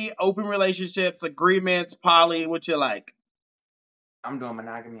monogamy, open relationships, agreements, poly? What you like? I'm doing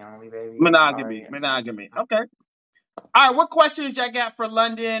monogamy only, baby. I'm Monogamy, sorry. monogamy. Okay. All right. What questions y'all got for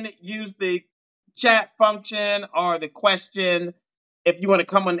London? Use the chat function or the question. If you want to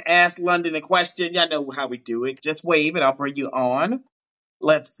come and ask London a question, y'all know how we do it. Just wave and I'll bring you on.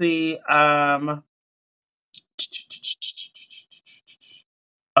 Let's see. Oh,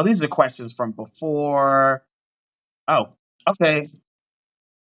 these are questions from before. Oh, okay.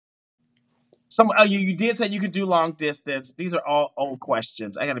 You did say you could do long distance. These are all old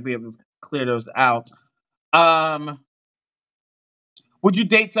questions. I got to be able to clear those out. Um, would you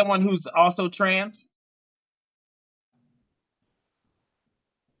date someone who's also trans?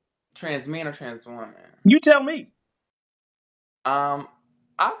 Trans man or trans woman? You tell me. Um,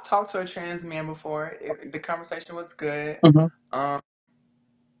 I've talked to a trans man before. The conversation was good. Mhm. Um,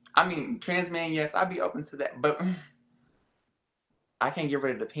 I mean, trans man, yes, I'd be open to that, but I can't get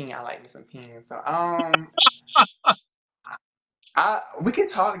rid of the peen. I like me some peen. So, we can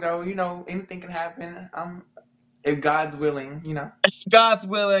talk though. You know, anything can happen. If God's willing, you know. God's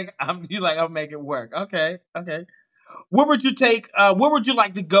willing, I'll make it work. Okay, okay. Where would you take? Where would you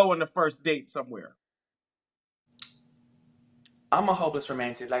like to go on the first date somewhere? I'm a hopeless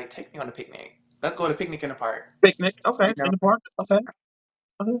romantic. Like, take me on a picnic. Let's go to a picnic in the park. Picnic. Okay, You know. in the park. Okay.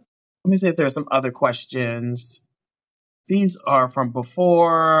 Okay. Let me see if there's some other questions. These are from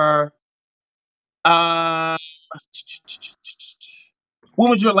before. Um,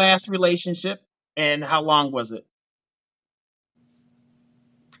 when was your last relationship, and how long was it?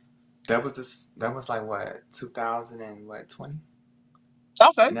 That was like what 2000 and what 20,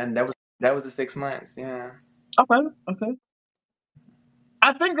 Okay. and then that was the 6 months. Yeah. Okay. Okay.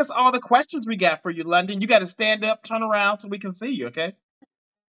 I think that's all the questions we got for you, London. You got to stand up, turn around, so we can see you. Okay.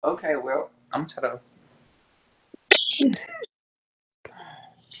 Okay. Well, I'm trying to.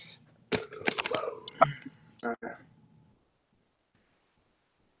 Okay.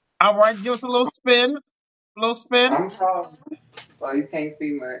 All right. Give us a little spin. A little spin. I'm tall, so you can't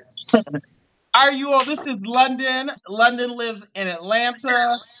see much. All right, you all. This is London. London lives in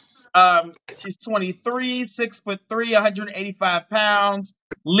Atlanta. She's 23, 6'3", 185 pounds.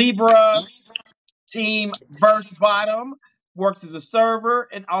 Libra, team verse bottom. Works as a server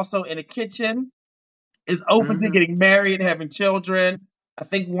and also in a kitchen. Is open to Hmm. getting married, having children. I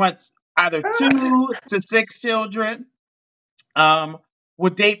think wants either 2 to 6 children. Um,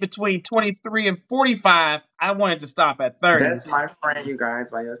 would date between 23 and 45. I wanted to stop at 30. That's my friend, you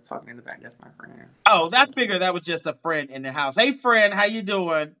guys. While you was talking in the back, that's my friend. Oh, I figured that was just a friend in the house. Hey, friend, how you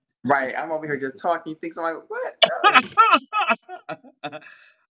doing? Right, I'm over here just talking. You think I'm like, what?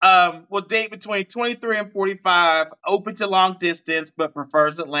 Will date between 23 and 45, open to long distance, but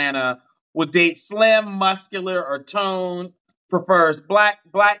prefers Atlanta. Will date slim, muscular, or toned. Prefers black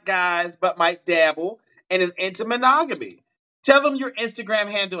guys, but might dabble, and is into monogamy. Tell them your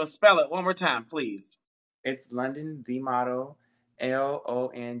Instagram handle and spell it one more time, please. It's London the model,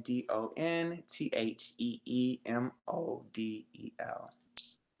 LondonTheemodel.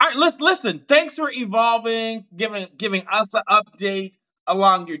 All right, listen. Thanks for evolving, giving us an update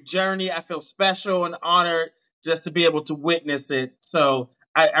along your journey. I feel special and honored just to be able to witness it. So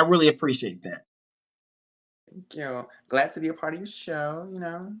I really appreciate that. Thank you. Glad to be a part of your show. You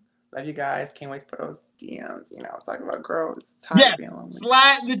know, love you guys. Can't wait to put those DMs. You know, talking about girls tired of Yes, being lonely.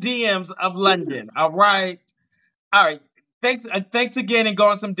 slide in the DMs of London. All right, all right. Thanks again, and go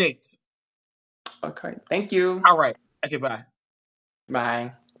on some dates. Okay, thank you. All right. Okay, bye.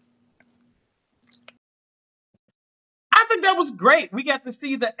 Bye. I think that was great. We got to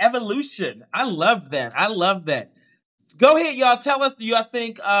see the evolution. I love that. I love that. Go ahead, y'all. Tell us. Do y'all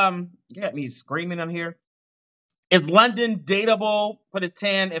think? You got me screaming on here. Is London dateable? Put a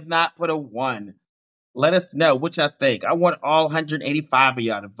 10. If not, put a 1. Let us know what y'all think. I want all 185 of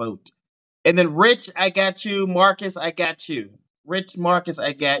y'all to vote. And then Rich, I got you. Marcus, I got you. Rich, Marcus,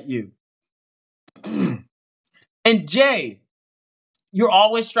 I got you. And Jay, you're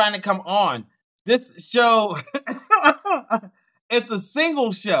always trying to come on. This show, it's a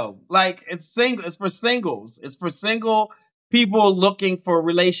single show. Like it's single. It's for singles. It's for single people looking for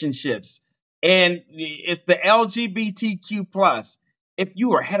relationships, and it's the LGBTQ plus. If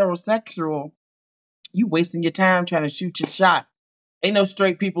you are heterosexual, you wasting your time trying to shoot your shot. Ain't no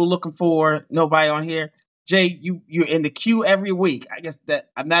straight people looking for nobody on here. Jay, you're in the queue every week. I guess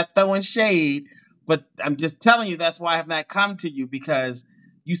that I'm not throwing shade, but I'm just telling you that's why I have not come to you because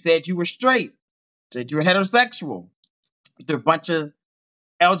you said you were straight, said you were heterosexual. There are a bunch of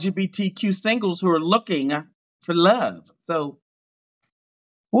LGBTQ singles who are looking for love. So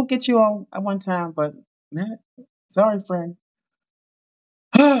we'll get you on at one time, but nah, sorry, friend.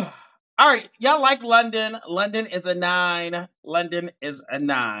 All right, y'all like London. London is a 9. London is a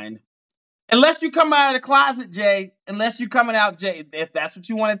 9. Unless you come out of the closet, Jay. Unless you coming out, Jay. If that's what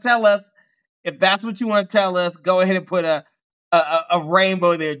you want to tell us, if that's what you want to tell us, go ahead and put a a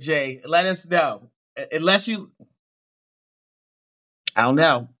rainbow there, Jay. Let us know. Unless you, I don't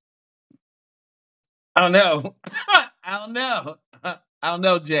know. I don't know. I don't know. I don't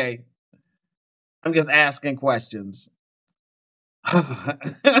know, Jay. I'm just asking questions.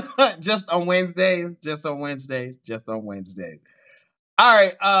 Just on Wednesdays. Just on Wednesdays. Just on Wednesdays. All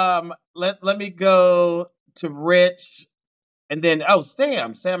right. Let me go to Rich, and then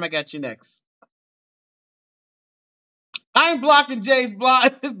Sam. Sam, I got you next. I ain't blocking Jay's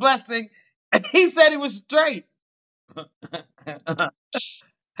blessing. He said he was straight.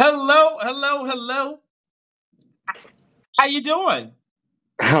 Hello, hello, hello. How you doing?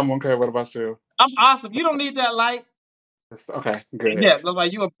 I'm okay. What about you? I'm awesome. You don't need that light. Okay, good. Yeah, look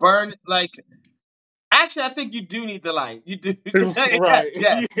like you were burned. Like, actually, I think you do need the light. You do. Yeah, Right.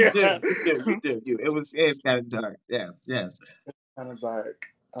 yes, you do. Yeah. You do. You do. You. It's kind of dark. Yes, yes. Kind of dark.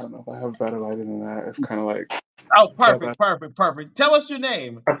 I don't know if I have better lighting than that. It's kind of like Oh, says perfect, perfect, perfect. Tell us your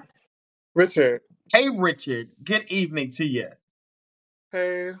name. Richard. Hey, Richard. Good evening to you.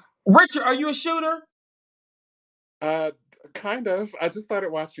 Hey. Richard, are you a shooter? Uh, kind of. I just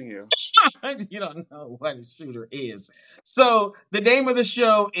started watching you. You don't know what a shooter is. So the name of the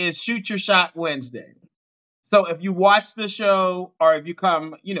show is Shoot Your Shot Wednesday. So if you watch the show or if you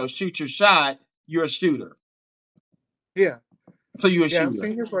come, shoot your shot, you're a shooter. Yeah. So you're a Yeah. I've shooter.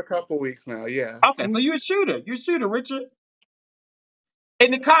 seen you for a couple weeks now. Yeah. Okay, so you're a shooter. You're a shooter, Richard.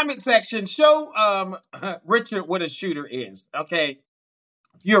 In the comment section, show Richard what a shooter is. Okay.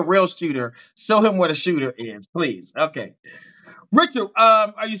 If you're a real shooter, show him what a shooter is, please. Okay. Richard,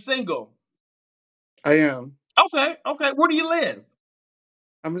 are you single? I am. Okay, okay. Where do you live?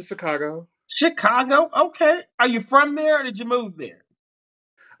 I'm in Chicago. Chicago? Okay. Are you from there or did you move there?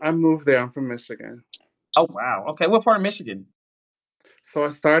 I moved there. I'm from Michigan. Oh wow. Okay. What part of Michigan? So I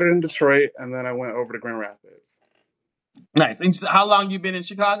started in Detroit and then I went over to Grand Rapids. Nice. And how long you been in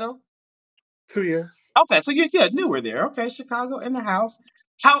Chicago? 2 years. Okay, so you're newer there. Okay, Chicago in the house.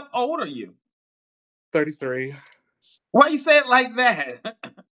 How old are you? 33. Why you say it like that?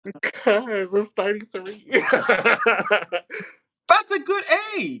 Because it's 33. That's a good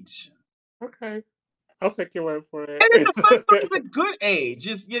age. Okay. I'll take your word for And it's it. a good age.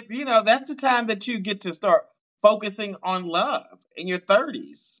 That's the time that you get to start focusing on love in your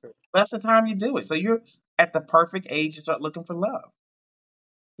 30s. That's the time you do it. So you're at the perfect age to start looking for love.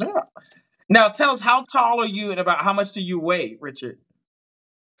 Yeah. Now tell us, how tall are you and about how much do you weigh, Richard?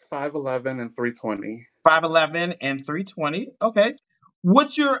 5'11" and 320. 5'11" and 320. Okay.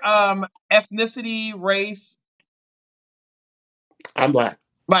 What's your ethnicity, race? I'm black.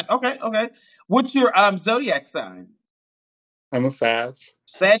 But okay, okay. What's your zodiac sign? I'm a Sag.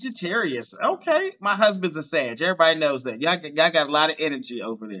 Sagittarius. Okay. My husband's a Sag. Everybody knows that. Y'all got a lot of energy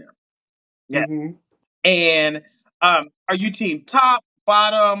over there. Mm-hmm. Yes. And are you team top,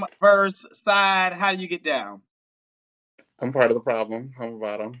 bottom, verse, side? How do you get down? I'm part of the problem. I'm a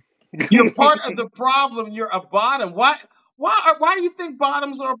bottom. You're part of the problem. You're a bottom. Why do you think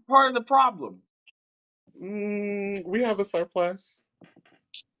bottoms are part of the problem? We have a surplus.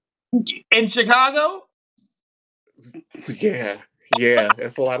 In Chicago? Yeah. Yeah.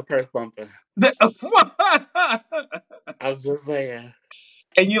 It's a lot of purse bumping. I'm just saying.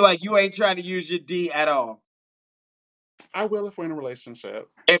 And you ain't trying to use your D at all. I will if we're in a relationship.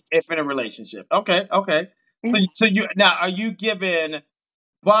 If in a relationship. Okay, okay. So, Mm. so you now are you giving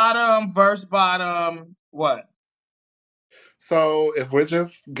bottom versus bottom what? So if we're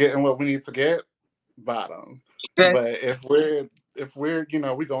just getting what we need to get, bottom. Okay. But if we're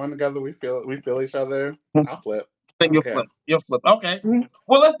we going together, we feel each other, I'll flip. I Then don't you'll care. flip. You'll flip. Okay. Mhm.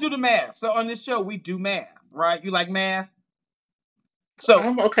 Well, let's do the math. So on this show, we do math, right? You like math? So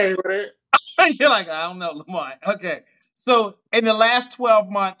I'm okay with it. you're like, I don't know, Lamont. Okay. So in the last 12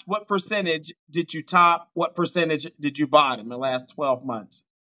 months, what percentage did you top? What percentage did you bottom in the last 12 months?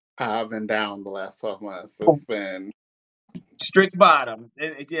 I've been down the last 12 months. Oh, It's been strict bottom.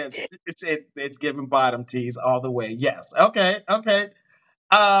 It's giving bottom tees all the way. Yes. Okay. Okay.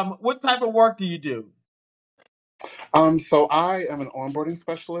 What type of work do you do? so I am an onboarding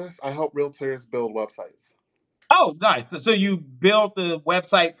specialist. I help realtors build websites. Oh, nice. So you built the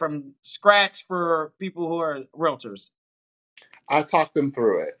website from scratch for people who are realtors. I talk them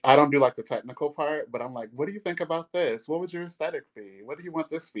through it. I don't do like the technical part, but I'm like, what do you think about this? What would your aesthetic be? What do you want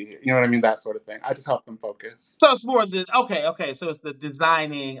this be? You know what I mean? That sort of thing. I just help them focus. So it's more the okay, okay. So it's the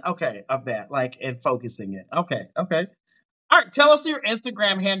designing, okay, of that, like and focusing it. Okay, okay. All right. Tell us your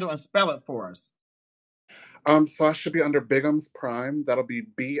Instagram handle and spell it for us. So I should be under Bigum's Prime. That'll be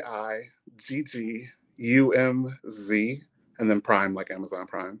Biggumz, and then Prime like Amazon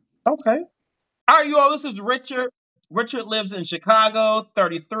Prime. Okay. All right, you all. This is Richard. Richard lives in Chicago,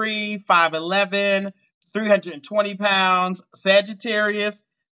 33, 5'11", 320 pounds, Sagittarius,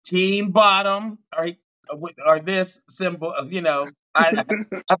 team bottom, or this symbol of,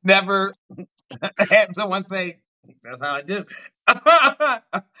 I've never had someone say, that's how I do.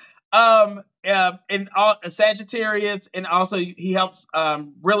 And all Sagittarius, and also he helps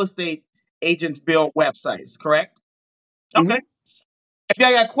real estate agents build websites, correct? Okay. Mhm. If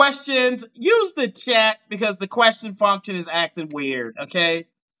y'all got questions, use the chat because the question function is acting weird. Okay.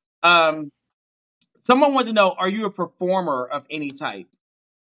 Um, Someone wants to know: are you a performer of any type?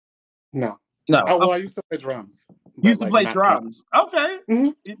 No. No. Oh well, I Okay. used to play drums, You but used to like play not now. drums. Okay.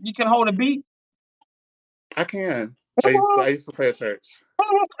 Mhm. You can hold a beat. I can. I used to play at church.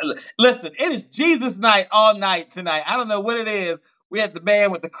 Listen, it is Jesus night all night tonight. I don't know what it is. We had the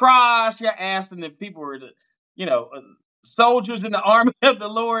band with the cross. You're asking if people were, you know, uh, soldiers in the army of the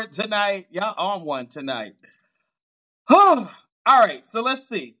Lord tonight. Y'all on one tonight. All right, so let's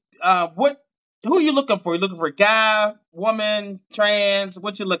see. What? Who you looking for? You looking for a guy, woman, trans?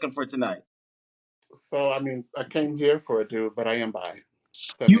 What you looking for tonight? So I mean, I came here for a dude, but I am bi.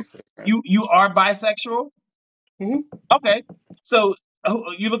 If that You makes it different. you are bisexual. Hmm. Okay, so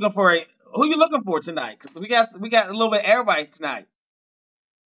you looking for a who you looking for tonight? 'Cause we got a little bit of everybody tonight.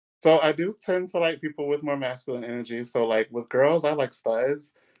 So I do tend to like people with more masculine energy. So like with girls, I like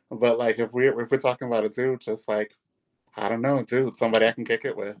studs, but like if we're talking about a dude, just like I don't know, dude, somebody I can kick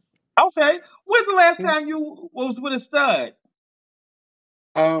it with. Okay, when's the last time you was with a stud?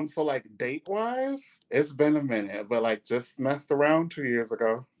 So like date wise, it's been a minute, but like just messed around 2 years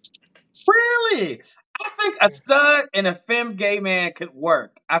ago. Really? I think a Yeah. stud and a femme gay man could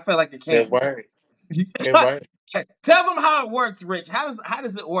work. I feel like it It can't. worked. It worked. Tell them how it works, Rich. How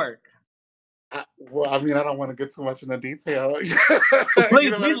does it work? Well, I mean, I don't want to get too much into detail. You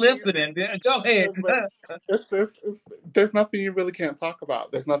Please, know what we I mean? listening. Go ahead. But there's nothing you really can't talk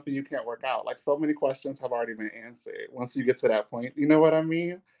about. There's nothing you can't work out. Like so many questions have already been answered once you get to that point. You know what I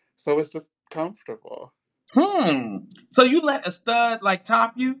mean? So it's just comfortable. So you let a stud like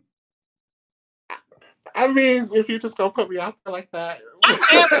top you? I mean, if you just gonna put me out there like that, I'm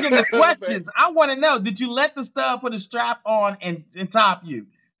asking the but questions. I want to know: did you let the stud put a strap on and top you?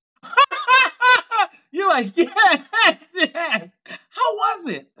 You're like, yes, yes. How was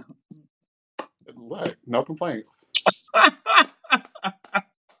it? look, no complaints.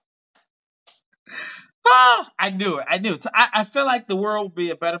 Oh, I knew it. I knew it. So I feel like the world would be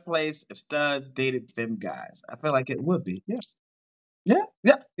a better place if studs dated femme guys. I feel like it would be. Yeah. Yeah.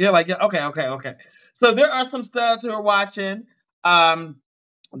 Yeah. Yeah. Like, yeah. Okay. Okay. Okay. So there are some studs who are watching. Um,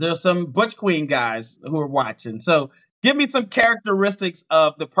 there's some butch queen guys who are watching. So give me some characteristics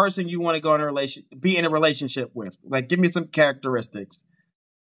of the person you want to go in a be in a relationship with. Like, give me some characteristics.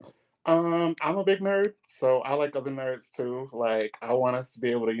 I'm a big nerd, so I like other nerds too. Like, I want us to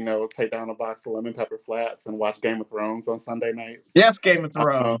be able to, take down a box of lemon pepper flats and watch Game of Thrones on Sunday nights. Yes, Game of Um,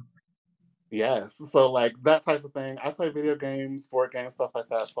 Thrones. yes, so like that type of thing. I play video games, board games, stuff like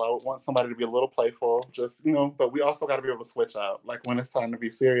that. So I would want somebody to be a little playful, just but we also got to be able to switch out. Like when it's time to be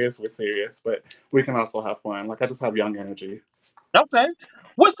serious, we're serious, but we can also have fun. Like I just have young energy. Okay.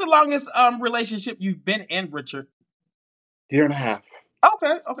 What's the longest relationship you've been in, Richard? Year and a half.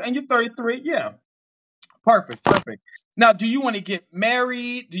 Okay. Okay. And you're 33. Yeah. Perfect. Perfect. Now, do you want to get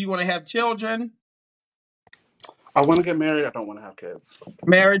married? Do you want to have children? I want to get married. I don't want to have kids.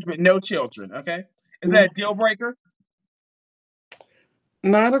 Marriage with no children. Okay. Is that a Mhm. deal breaker?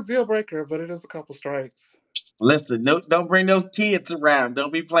 Not a deal breaker, but it is a couple strikes. Listen, no, don't bring those kids around.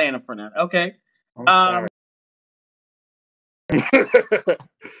 Don't be planning for that. Okay. I'm Um, sorry.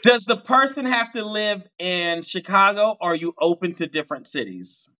 does the person have to live in Chicago, or are you open to different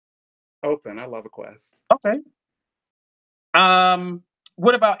cities? Open. I love a quest. Okay.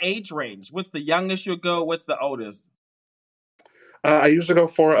 What about age range? What's the youngest you'll go? What's the oldest? I usually go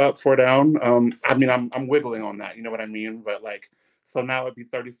four up, four down. I mean, I'm wiggling on that. You know what I mean? But like, so now it'd be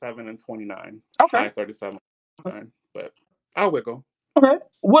 37 and 29, Okay. high 37, 29. But I'll wiggle. Okay.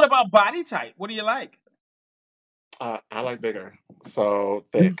 What about body type? What do you like? I like bigger, so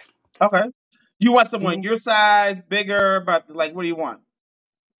thick. Okay. You want someone Mhm. your size, bigger, but like, what do you want?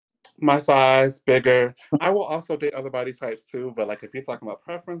 My size, bigger. I will also date other body types too. But like, if you're talking about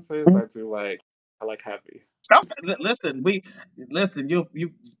preferences, I like heavy. Okay, listen.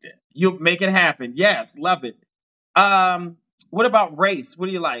 You make it happen. Yes, love it. Um, what about race? What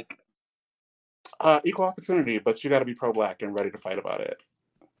do you like? Equal opportunity, but you got to be pro-black and ready to fight about it.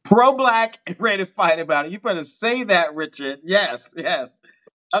 Pro black and ready to fight about it. You better say that, Richard. Yes, yes.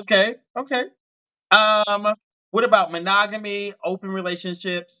 Okay, okay. Um, what about monogamy, open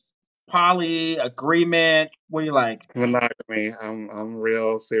relationships, poly, agreement? What do you like? Monogamy. I'm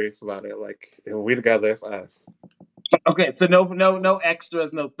real serious about it. Like if we together, it's us. Okay, so no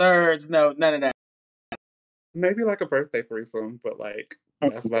extras, no thirds, none of that. Maybe like a birthday threesome, but like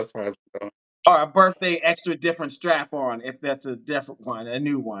that's about as far as I'm going. Or a birthday extra different strap on if that's a different one, a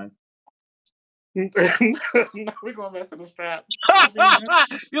new one. Now we're going back to the straps again.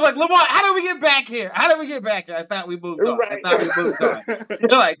 You're like, Lamont, how did we get back here? How did we get back here? I thought we moved on. Right. You're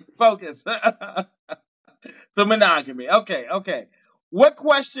like, focus. So monogamy. Okay. What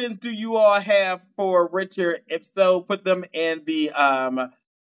questions do you all have for Richard? If so, put them in the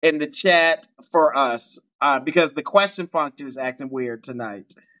chat for us. Because the question function is acting weird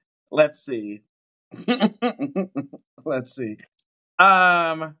tonight. Let's see. Let's see.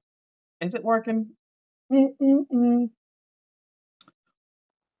 Is it working?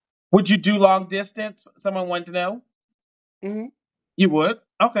 Would you do long distance? Someone wanted to know. Mm-hmm. You would?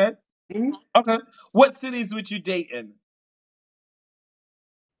 Okay. Mm-hmm. Okay. What cities would you date in?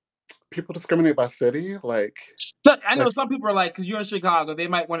 People discriminate by city, like. Look, I know some people are like, because you're in Chicago, they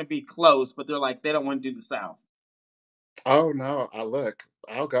might want to be close, but they're like, they don't want to do the South. Oh no,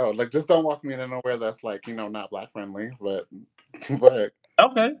 I'll go. Like, just don't walk me into nowhere that's like, not Black friendly. But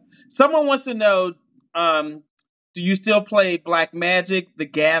Okay. Someone wants to know, do you still play Black Magic: The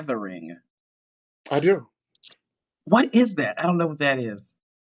Gathering? I do. What is that? I don't know what that is.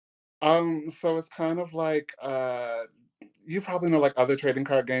 So it's kind of like you probably know like other trading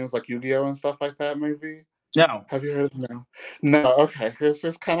card games like Yu-Gi-Oh and stuff like that, maybe. No. Have you heard of them? No, okay. It's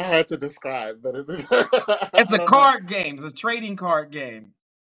just kind of hard to describe, but it's It's I a don't know. card game. It's a trading card game.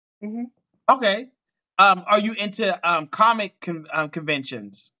 Mm-hmm. Okay. Are you into comic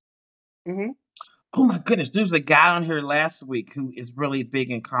conventions? Mm-hmm. Oh my goodness, there was a guy on here last week who is really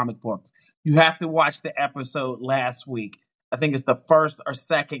big in comic books. You have to watch the episode last week. I think it's the first or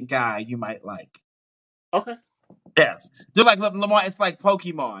second guy you might like. Okay. Yes. They're like, Lamar, it's like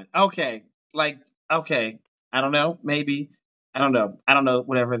Pokemon. Okay. Okay. I don't know. Maybe. I don't know.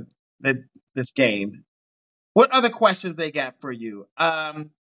 Whatever. This game. What other questions they got for you?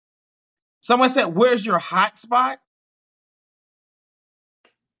 Someone said, where's your hot spot?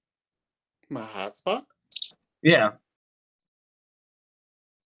 My hotspot? Yeah.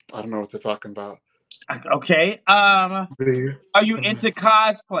 I don't know what they're talking about. Okay. Are you into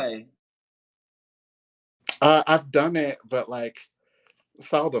cosplay? I've done it, but like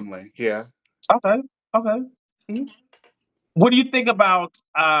seldomly. Yeah. Okay. Mm-hmm. What do you think about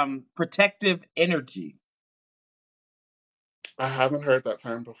protective energy? I haven't heard that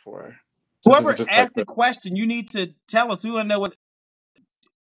term before. Is Whoever it just like asked the question, you need to tell us. We want to know what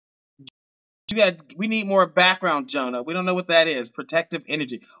we need more background, Jonah. We don't know what that is. Protective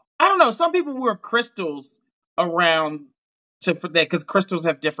energy. I don't know. Some people wear crystals around for that because crystals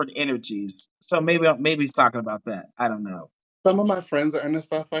have different energies. So maybe he's talking about that. I don't know. some of my friends are into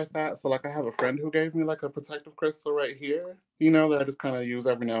stuff like that. So like I have a friend who gave me like a protective crystal right here, that I just kind of use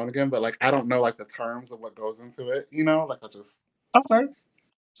every now and again. But like I don't know like the terms of what goes into it, like I just Okay.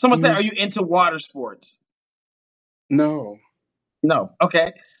 Someone said, Mhm. "Are you into water sports?" No. No.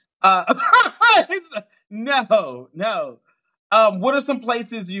 Okay. No. What are some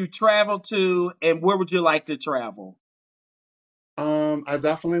places you travel to, and where would you like to travel? I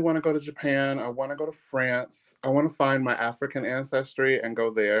definitely want to go to Japan. I want to go to France. I want to find my African ancestry and go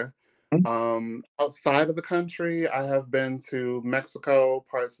there. Outside of the country, I have been to Mexico,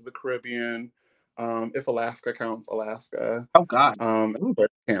 parts of the Caribbean, if Alaska counts, Alaska, Oh God. and of Ooh. course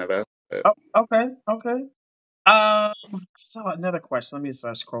Canada. But, Oh, okay. So another question. Let me just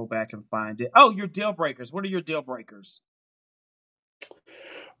scroll back and find it. Oh, your deal breakers. What are your deal breakers?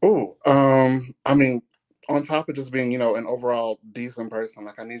 I mean, on top of just being, an overall decent person,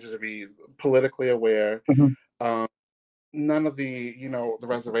 like I need you to be politically aware. Mhm. Um, None of the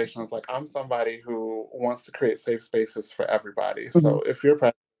reservations. Like I'm somebody who wants to create safe spaces for everybody. Mhm. So if you're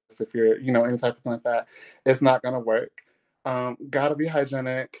prejudiced, if you're, any type of thing like that, it's not gonna work. Gotta be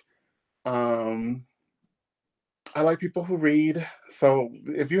hygienic. I like people who read. So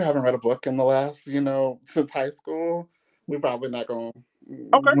if you haven't read a book in the last, since high school, Okay. we're not gonna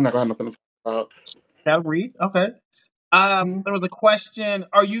have nothing to talk about. That'll read. Okay. Mhm. There was a question.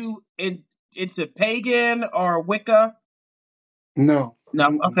 Are you into pagan or Wicca? No. No.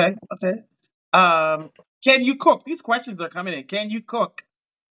 Mm-mm. Okay. Can you cook? These questions are coming in. Can you cook?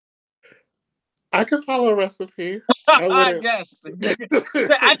 I can follow a recipe. I wouldn't. Yes.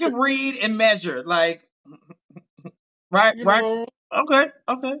 So I can read and measure. Like, right. you know, Okay.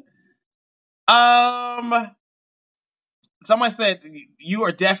 Um, Someone said you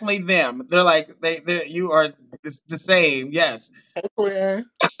are definitely them. They're like you are the same. Yes. I swear.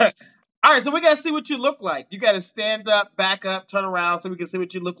 All right, so we got to see what you look like. You got to stand up, back up, turn around so we can see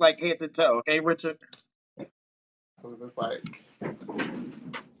what you look like head to toe. Okay, Richard? So is this like...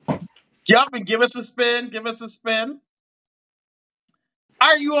 Jump and give us a spin. Give us a spin. All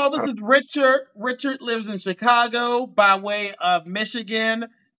right, you all, this is Richard. Richard lives in Chicago by way of Michigan,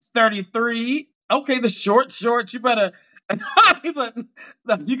 33. Okay, the short. You better... He's like,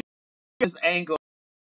 no, you get this angle.